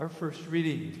Our first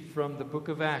reading from the book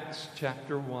of Acts,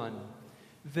 chapter 1.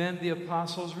 Then the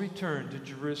apostles returned to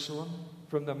Jerusalem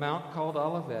from the mount called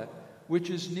Olivet,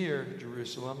 which is near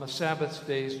Jerusalem, a Sabbath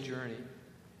day's journey.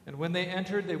 And when they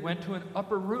entered, they went to an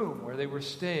upper room where they were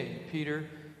staying, Peter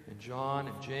and John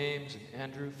and James and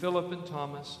Andrew, Philip and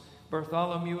Thomas,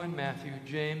 Bartholomew and Matthew,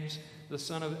 James the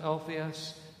son of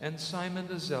Alphaeus, and Simon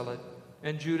the Zealot,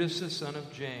 and Judas the son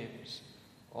of James.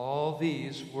 All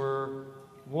these were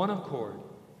one accord,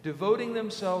 devoting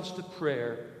themselves to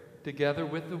prayer, together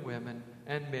with the women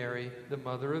and Mary, the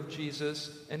mother of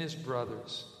Jesus, and his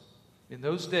brothers. In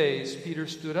those days, Peter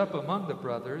stood up among the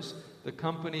brothers. The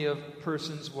company of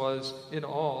persons was in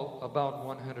all about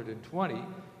 120,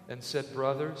 and said,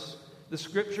 "Brothers, the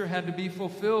scripture had to be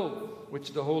fulfilled,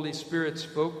 which the Holy Spirit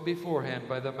spoke beforehand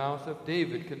by the mouth of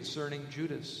David concerning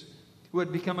Judas, who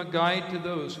had become a guide to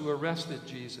those who arrested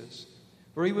Jesus.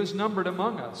 For he was numbered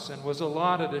among us and was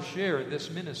allotted a share in this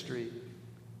ministry.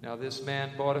 Now this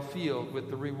man bought a field with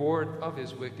the reward of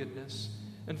his wickedness,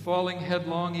 and falling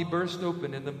headlong he burst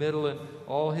open in the middle, and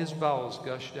all his bowels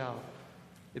gushed out.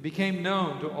 It became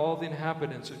known to all the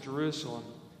inhabitants of Jerusalem,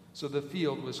 so the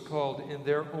field was called in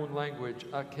their own language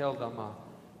Akeldama,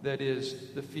 that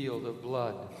is, the field of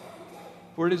blood.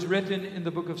 For it is written in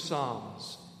the book of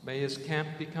Psalms, May his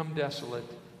camp become desolate,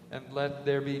 and let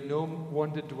there be no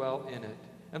one to dwell in it,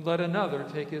 and let another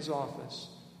take his office.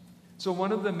 So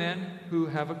one of the men who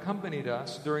have accompanied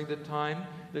us during the time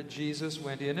that Jesus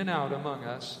went in and out among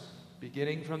us,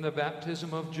 beginning from the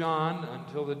baptism of John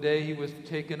until the day he was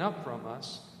taken up from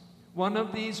us, one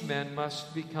of these men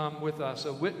must become with us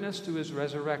a witness to his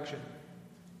resurrection.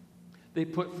 They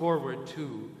put forward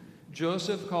two,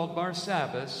 Joseph called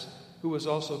Barsabbas, who was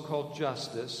also called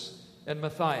Justus, and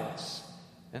Matthias.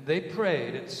 And they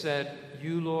prayed and said,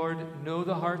 You, Lord, know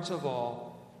the hearts of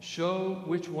all. Show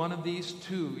which one of these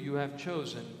two you have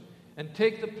chosen, and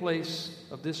take the place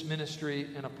of this ministry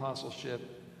and apostleship,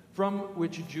 from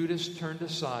which Judas turned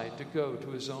aside to go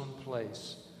to his own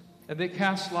place. And they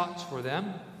cast lots for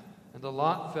them, and the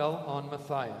lot fell on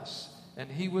Matthias, and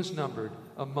he was numbered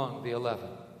among the 11.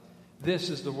 This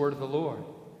is the word of the Lord.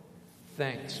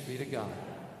 Thanks be to God.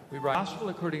 We write Gospel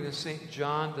according to St.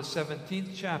 John, the 17th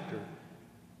chapter.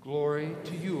 Glory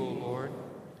to you, O Lord.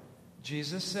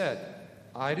 Jesus said,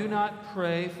 I do not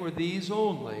pray for these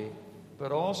only,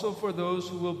 but also for those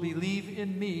who will believe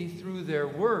in me through their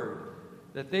word,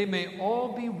 that they may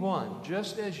all be one,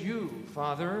 just as you,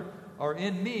 Father, are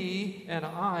in me and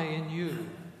I in you,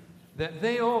 that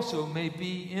they also may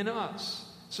be in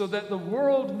us, so that the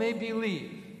world may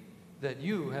believe that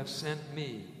you have sent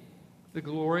me. The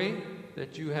glory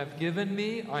that you have given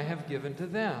me, I have given to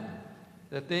them,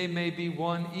 that they may be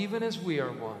one even as we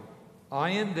are one,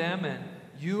 I in them and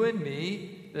you in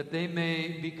me, that they may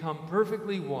become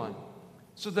perfectly one,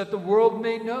 so that the world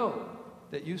may know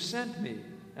that you sent me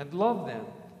and love them,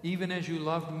 even as you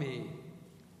loved me.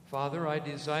 Father, I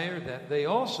desire that they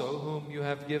also, whom you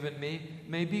have given me,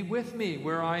 may be with me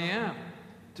where I am,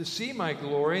 to see my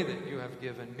glory that you have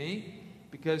given me,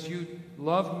 because you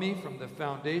loved me from the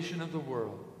foundation of the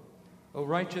world. O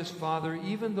righteous Father,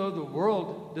 even though the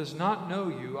world does not know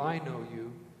you, I know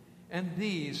you, and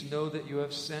these know that you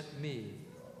have sent me.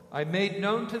 I made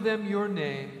known to them your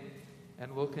name,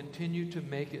 and will continue to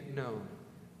make it known,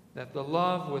 that the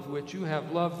love with which you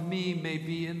have loved me may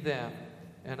be in them,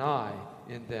 and I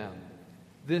in them.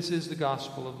 This is the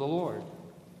gospel of the Lord.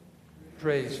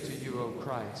 Praise to you, O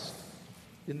Christ.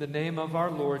 In the name of our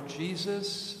Lord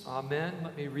Jesus, amen.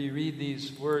 Let me reread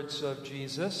these words of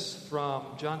Jesus from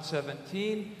John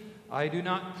 17. I do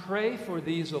not pray for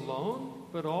these alone,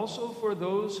 but also for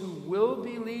those who will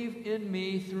believe in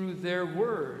me through their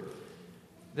word,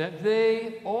 that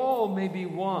they all may be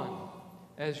one,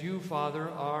 as you, Father,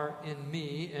 are in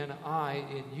me and I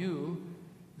in you,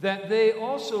 that they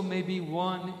also may be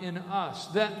one in us,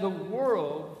 that the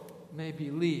world may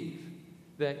believe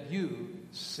that you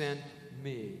sent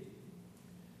me.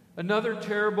 Another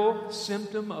terrible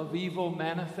symptom of evil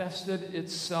manifested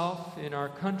itself in our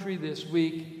country this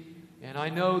week, and I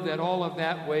know that all of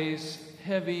that weighs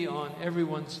heavy on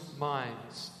everyone's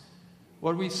minds.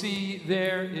 What we see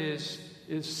there is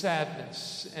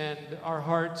sadness, and our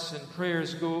hearts and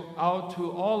prayers go out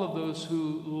to all of those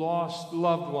who lost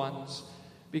loved ones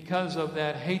because of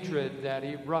that hatred that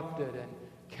erupted and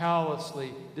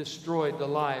callously destroyed the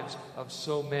lives of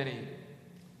so many.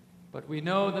 But we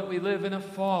know that we live in a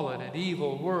fallen and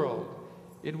evil world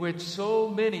in which so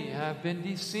many have been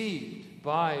deceived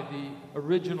by the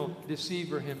original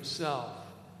deceiver himself.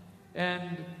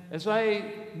 And as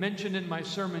I mentioned in my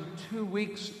sermon 2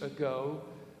 weeks ago,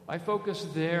 I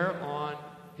focused there on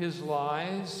his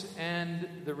lies and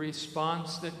the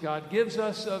response that God gives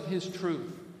us of his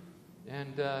truth.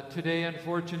 And today,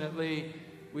 unfortunately,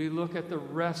 we look at the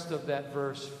rest of that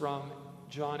verse from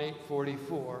John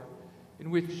 8:44,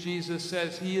 in which Jesus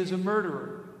says he is a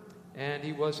murderer, and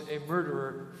he was a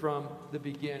murderer from the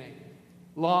beginning.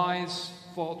 Lies,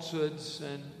 falsehoods,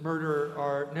 and murder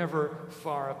are never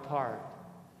far apart.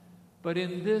 But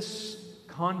in this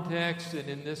context and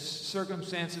in this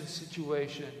circumstance and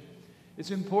situation,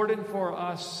 it's important for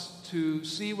us to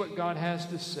see what God has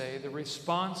to say, the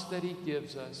response that he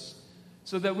gives us,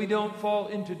 so that we don't fall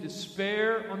into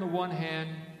despair on the one hand,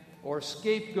 or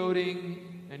scapegoating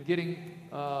and getting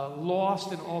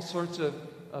lost in all sorts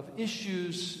of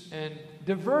issues and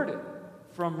diverted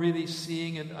from really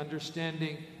seeing and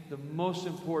understanding the most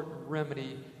important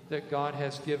remedy that God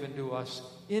has given to us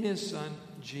in his Son,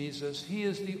 Jesus. He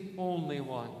is the only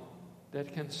one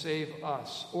that can save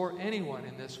us or anyone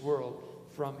in this world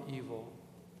from evil.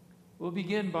 We'll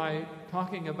begin by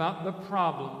talking about the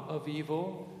problem of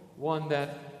evil, one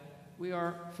that we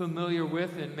are familiar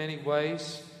with in many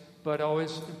ways, but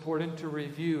always important to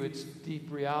review its deep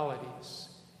realities.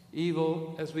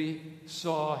 Evil, as we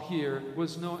saw here,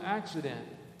 was no accident.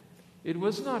 It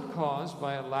was not caused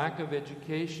by a lack of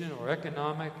education or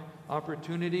economic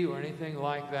opportunity or anything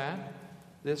like that.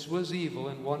 This was evil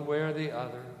in one way or the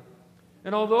other.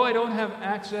 And although I don't have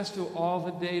access to all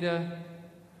the data,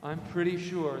 I'm pretty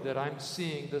sure that I'm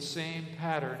seeing the same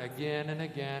pattern again and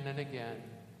again and again.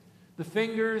 The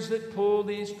fingers that pull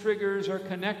these triggers are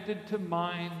connected to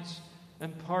minds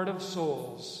and part of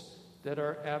souls that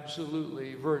are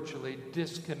absolutely, virtually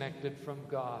disconnected from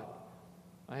God.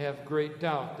 I have great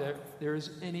doubt that there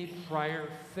is any prior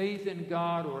faith in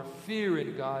God or fear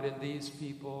in God in these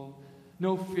people.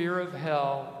 No fear of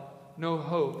hell, no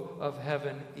hope of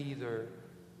heaven either.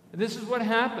 And this is what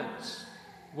happens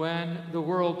when the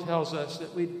world tells us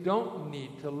that we don't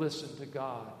need to listen to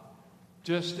God.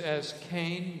 Just as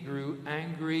Cain grew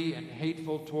angry and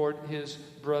hateful toward his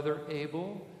brother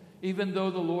Abel, even though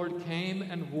the Lord came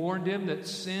and warned him that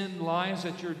sin lies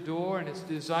at your door and its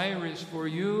desire is for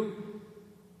you,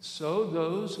 so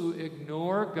those who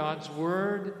ignore God's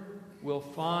word will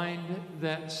find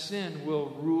that sin will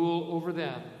rule over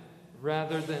them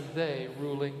rather than they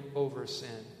ruling over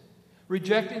sin.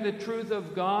 Rejecting the truth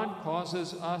of God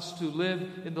causes us to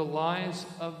live in the lies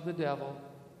of the devil.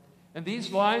 And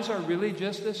these lies are really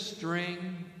just a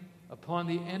string upon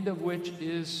the end of which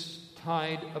is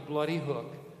tied a bloody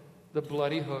hook, the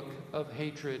bloody hook of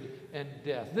hatred and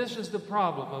death. This is the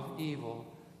problem of evil.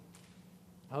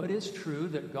 Now, it is true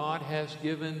that God has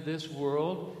given this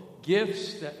world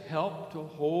gifts that help to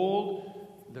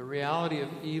hold the reality of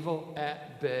evil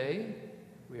at bay.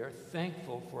 We are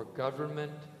thankful for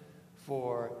government,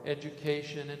 for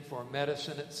education, and for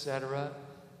medicine, etc.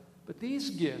 But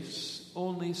these gifts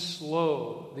only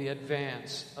slow the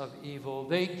advance of evil.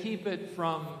 They keep it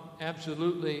from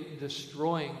absolutely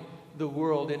destroying the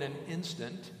world in an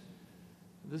instant.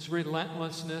 This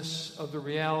relentlessness of the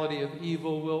reality of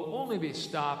evil will only be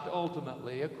stopped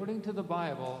ultimately, according to the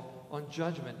Bible, on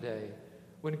Judgment Day,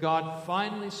 when God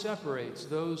finally separates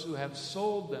those who have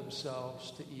sold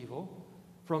themselves to evil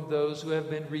from those who have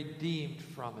been redeemed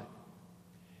from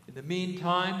it. In the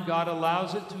meantime, God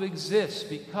allows it to exist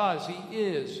because he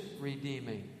is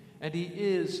redeeming and he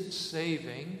is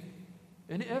saving.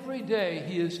 And every day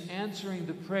he is answering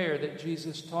the prayer that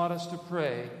Jesus taught us to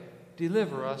pray,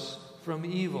 deliver us from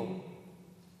evil.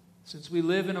 Since we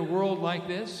live in a world like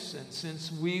this, and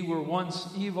since we were once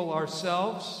evil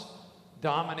ourselves,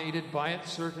 dominated by it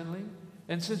certainly,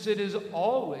 and since it is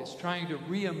always trying to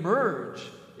reemerge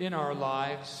in our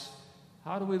lives,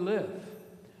 how do we live?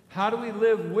 How do we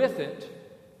live with it,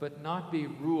 but not be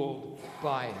ruled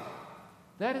by it?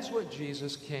 That is what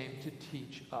Jesus came to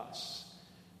teach us.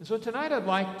 And so tonight I'd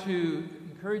like to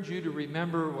encourage you to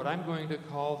remember what I'm going to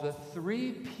call the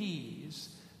 3 P's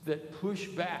that push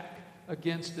back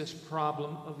against this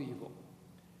problem of evil.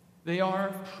 They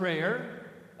are prayer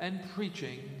and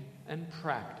preaching and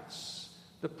practice.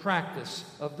 The practice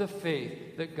of the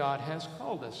faith that God has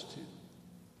called us to.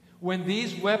 When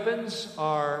these weapons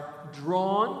are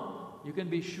drawn, you can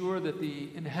be sure that the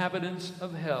inhabitants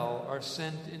of hell are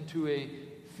sent into a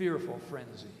fearful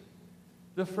frenzy.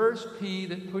 The first P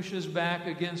that pushes back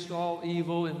against all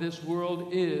evil in this world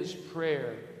is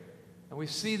prayer. And we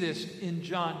see this in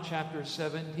John chapter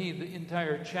 17. The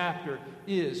entire chapter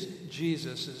is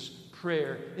Jesus'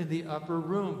 prayer in the upper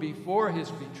room before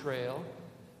his betrayal,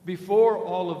 before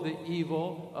all of the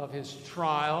evil of his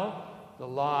trial, the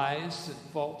lies and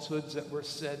falsehoods that were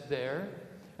said there,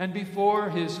 and before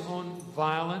his own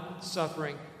violent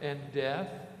suffering and death.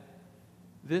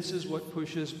 This is what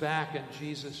pushes back, and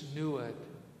Jesus knew it.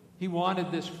 He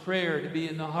wanted this prayer to be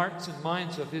in the hearts and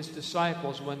minds of his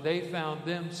disciples when they found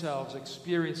themselves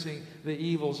experiencing the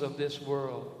evils of this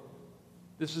world.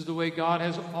 This is the way God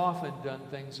has often done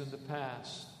things in the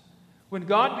past. When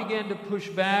God began to push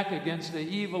back against the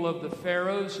evil of the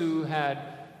pharaohs who had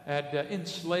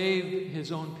enslaved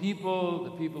his own people,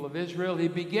 the people of Israel, he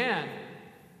began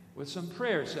with some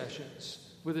prayer sessions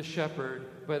with a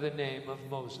shepherd by the name of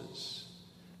Moses.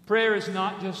 Prayer is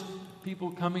not just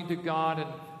people coming to God and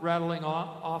rattling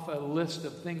off a list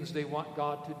of things they want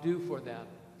God to do for them.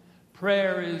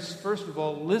 Prayer is, first of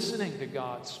all, listening to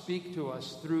God speak to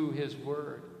us through his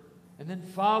word, and then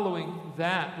following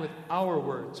that with our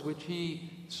words, which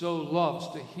he so loves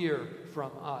to hear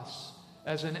from us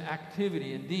as an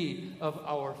activity, indeed, of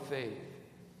our faith.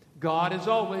 God is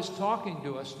always talking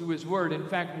to us through his word. In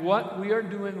fact, what we are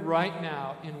doing right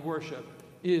now in worship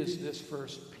is this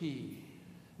first P.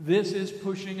 This is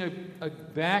pushing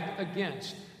back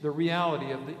against the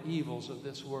reality of the evils of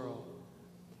this world.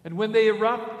 And when they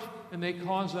erupt and they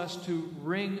cause us to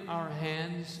wring our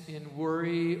hands in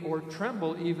worry or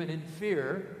tremble even in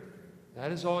fear,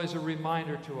 that is always a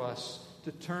reminder to us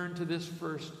to turn to this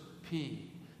first P,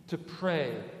 to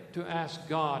pray, to ask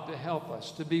God to help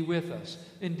us, to be with us,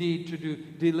 indeed to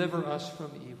deliver us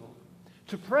from evil.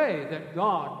 To pray that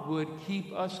God would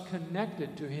keep us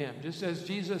connected to him, just as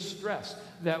Jesus stressed,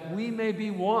 that we may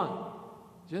be one.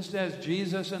 Just as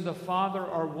Jesus and the Father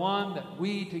are one, that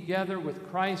we together with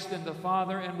Christ and the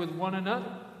Father and with one another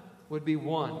would be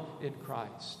one in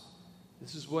Christ.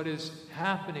 This is what is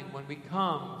happening when we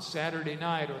come Saturday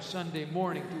night or Sunday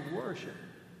morning to worship.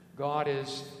 God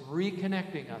is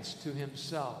reconnecting us to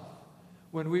himself.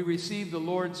 When we receive the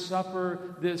Lord's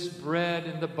Supper, this bread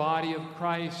and the body of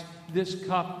Christ, this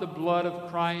cup, the blood of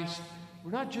Christ,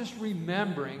 we're not just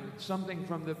remembering something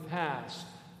from the past,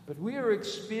 but we are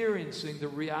experiencing the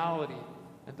reality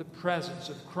and the presence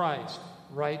of Christ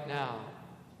right now.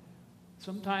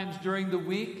 Sometimes during the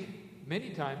week,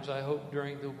 many times I hope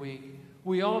during the week,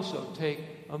 we also take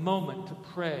a moment to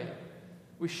pray.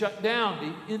 We shut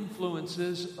down the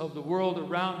influences of the world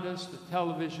around us, the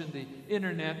television, the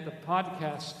internet, the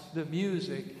podcasts, the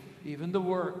music, even the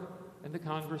work and the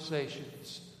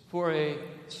conversations, for a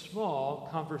small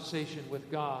conversation with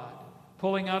God,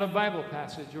 pulling out a Bible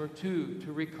passage or two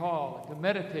to recall and to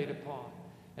meditate upon,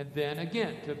 and then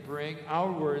again to bring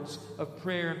our words of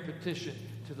prayer and petition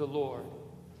to the Lord.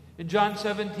 In John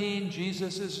 17,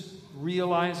 Jesus is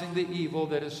realizing the evil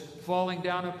that is falling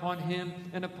down upon him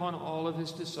and upon all of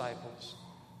his disciples.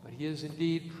 But he is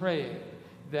indeed praying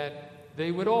that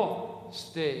they would all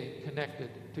stay connected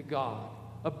to God,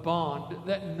 a bond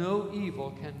that no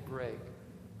evil can break.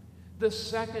 The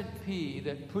second P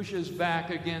that pushes back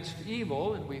against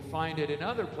evil, and we find it in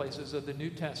other places of the New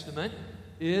Testament,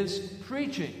 is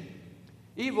preaching.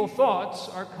 Evil thoughts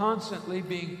are constantly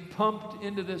being pumped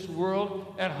into this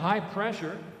world at high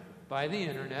pressure by the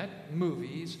internet,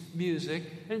 movies, music,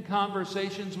 and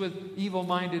conversations with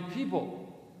evil-minded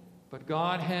people. But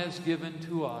God has given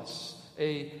to us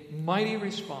a mighty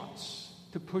response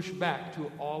to push back to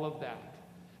all of that.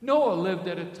 Noah lived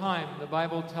at a time, the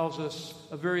Bible tells us,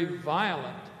 a very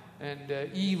violent and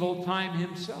evil time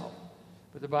himself.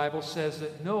 But the Bible says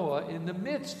that Noah, in the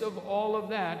midst of all of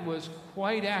that, was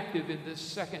quite active in this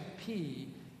second P.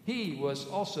 He was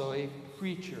also a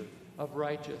preacher of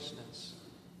righteousness.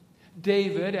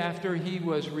 David, after he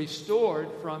was restored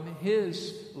from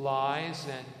his lies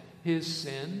and his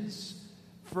sins,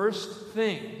 first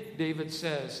thing David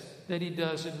says that he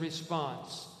does in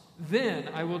response, "Then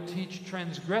I will teach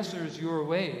transgressors your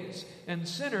ways, and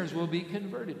sinners will be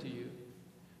converted to you."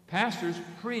 Pastors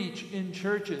preach in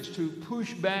churches to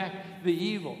push back the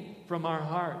evil from our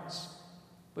hearts.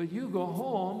 But you go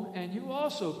home and you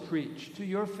also preach to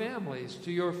your families,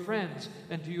 to your friends,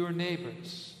 and to your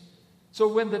neighbors. So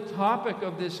when the topic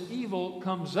of this evil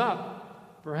comes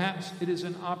up, perhaps it is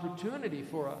an opportunity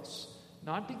for us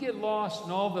not to get lost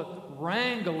in all the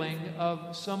wrangling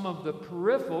of some of the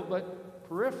peripheral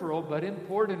but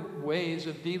important ways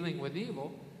of dealing with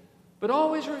evil, but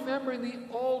always remembering the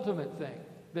ultimate thing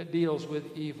that deals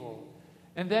with evil,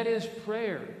 and that is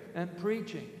prayer and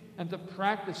preaching and the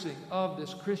practicing of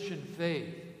this Christian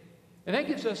faith. And that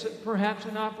gives us perhaps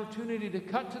an opportunity to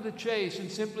cut to the chase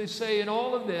and simply say, in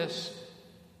all of this,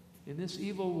 in this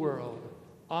evil world,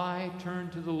 I turn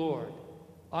to the Lord.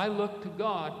 I look to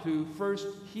God to first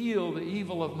heal the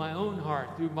evil of my own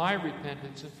heart through my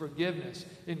repentance and forgiveness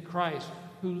in Christ,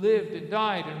 who lived and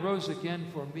died and rose again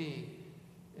for me.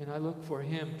 And I look for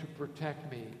him to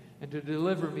protect me and to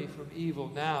deliver me from evil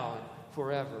now and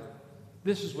forever.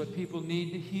 This is what people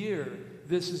need to hear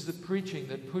This is the preaching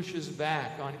that pushes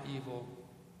back on evil.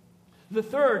 The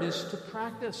third is to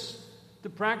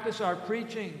practice our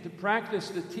preaching, to practice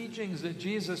the teachings that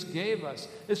Jesus gave us,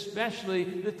 especially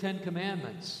the Ten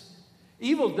Commandments.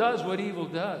 Evil does what evil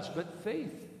does, but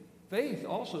faith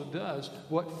also does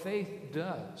what faith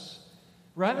does.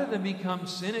 Rather than become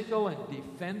cynical and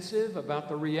defensive about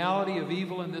the reality of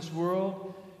evil in this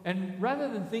world, and rather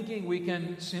than thinking we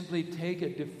can simply take a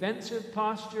defensive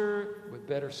posture with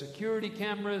better security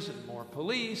cameras and more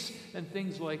police and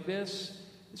things like this,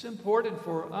 it's important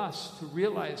for us to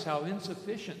realize how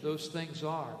insufficient those things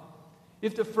are.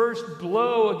 If the first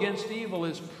blow against evil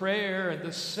is prayer and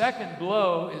the second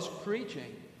blow is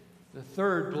preaching, the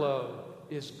third blow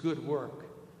is good work.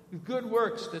 Good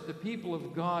works that the people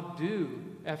of God do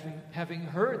having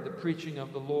heard the preaching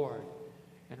of the Lord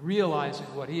and realizing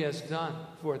what He has done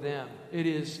for them. It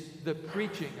is the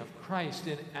preaching of Christ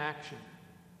in action.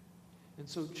 And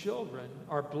so children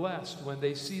are blessed when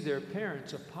they see their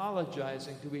parents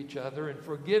apologizing to each other and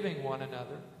forgiving one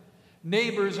another.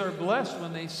 Neighbors are blessed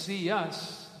when they see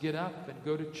us get up and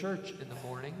go to church in the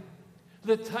morning.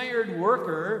 The tired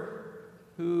worker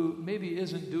who maybe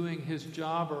isn't doing his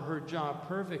job or her job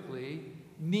perfectly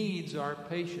needs our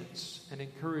patience and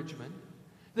encouragement.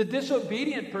 The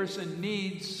disobedient person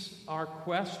needs our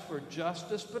quest for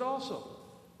justice, but also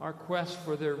our quest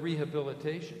for their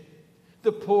rehabilitation.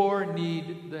 The poor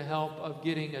need the help of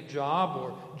getting a job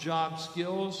or job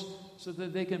skills so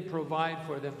that they can provide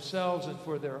for themselves and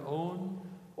for their own,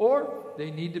 or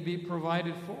they need to be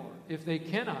provided for if they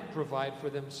cannot provide for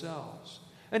themselves.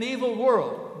 An evil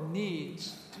world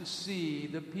needs to see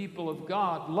the people of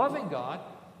God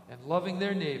and loving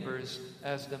their neighbors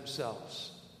as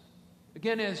themselves.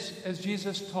 Again, as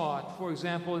Jesus taught, for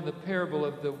example, in the parable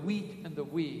of the wheat and the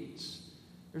weeds,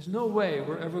 there's no way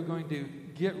we're ever going to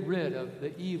get rid of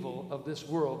the evil of this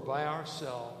world by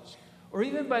ourselves, or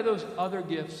even by those other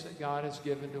gifts that God has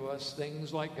given to us,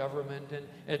 things like government and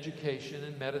education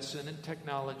and medicine and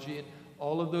technology and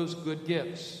all of those good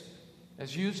gifts.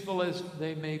 As useful as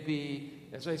they may be,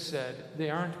 as I said, they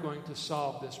aren't going to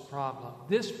solve this problem.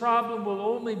 This problem will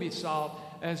only be solved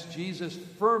as Jesus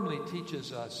firmly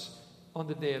teaches us on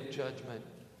the day of judgment.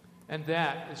 And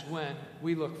that is when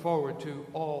we look forward to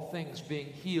all things being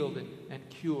healed and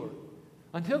cured.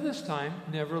 Until this time,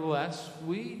 nevertheless,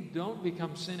 we don't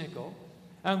become cynical,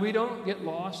 and we don't get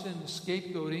lost in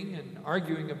scapegoating and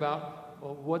arguing about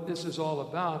what this is all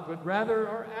about, but rather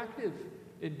are active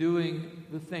in doing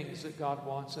the things that God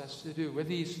wants us to do with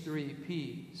these 3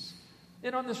 P's.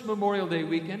 And on this Memorial Day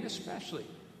weekend especially,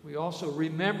 we also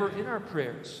remember in our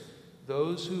prayers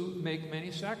those who make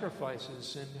many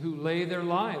sacrifices and who lay their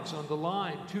lives on the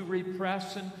line to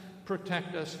repress and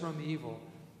protect us from evil.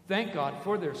 Thank God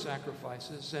for their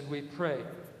sacrifices, and we pray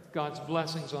God's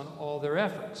blessings on all their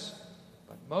efforts.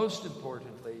 But most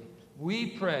importantly, we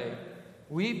pray,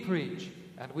 we preach,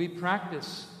 and we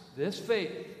practice this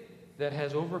faith that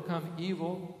has overcome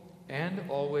evil and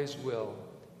always will.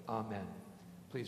 Amen.